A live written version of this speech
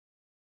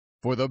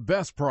For the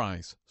best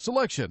price,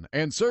 selection,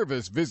 and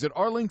service, visit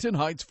Arlington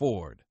Heights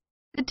Ford.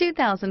 The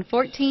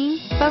 2014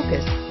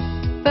 Focus.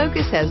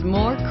 Focus has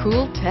more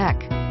cool tech,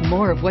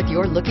 more of what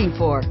you're looking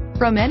for.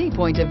 From any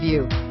point of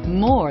view,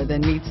 more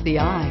than meets the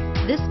eye.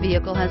 This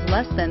vehicle has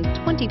less than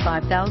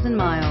 25,000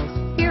 miles.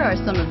 Here are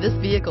some of this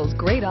vehicle's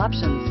great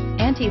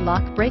options: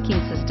 anti-lock braking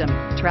system,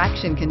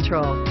 traction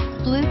control,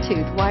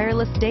 Bluetooth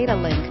wireless data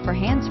link for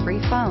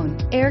hands-free phone,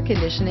 air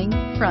conditioning,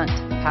 front,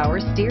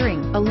 power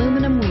steering,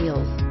 aluminum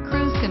wheels,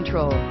 cruise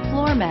control,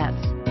 floor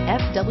mats,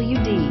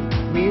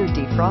 FWD, rear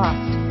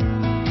defrost.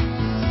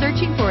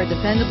 Searching for a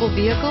dependable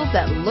vehicle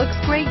that looks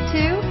great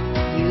too?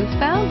 You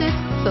found it,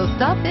 so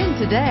stop in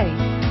today.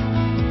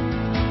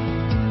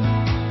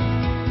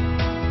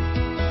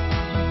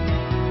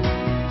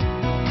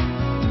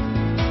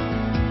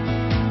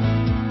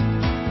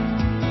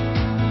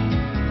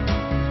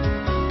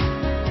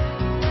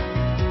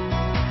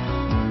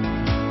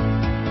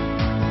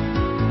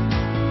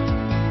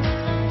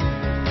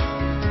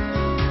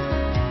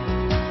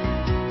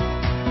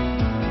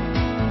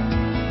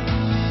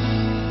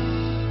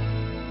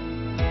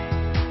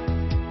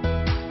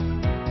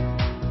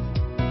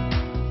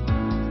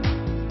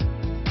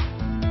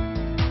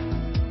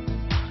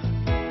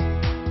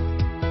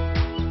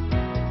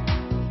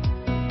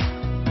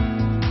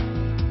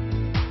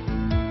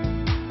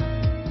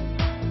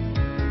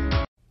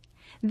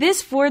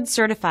 This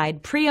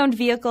Ford-certified pre-owned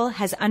vehicle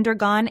has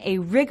undergone a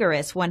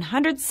rigorous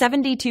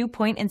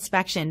 172-point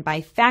inspection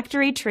by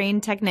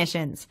factory-trained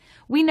technicians.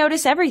 We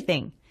notice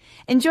everything.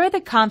 Enjoy the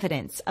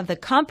confidence of the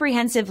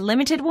comprehensive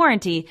limited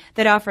warranty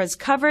that offers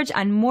coverage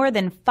on more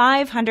than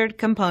 500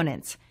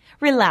 components.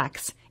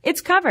 Relax,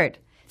 it's covered.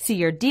 See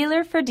your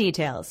dealer for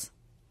details.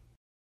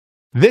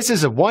 This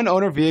is a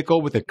one-owner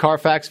vehicle with a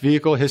Carfax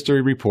Vehicle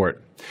History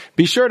Report.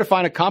 Be sure to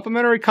find a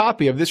complimentary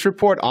copy of this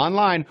report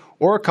online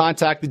or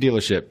contact the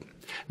dealership.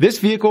 This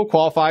vehicle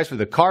qualifies for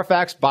the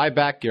Carfax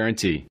buyback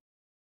guarantee.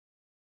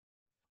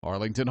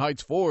 Arlington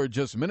Heights Ford,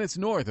 just minutes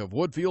north of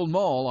Woodfield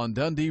Mall on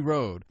Dundee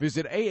Road.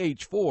 Visit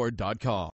ahford.com.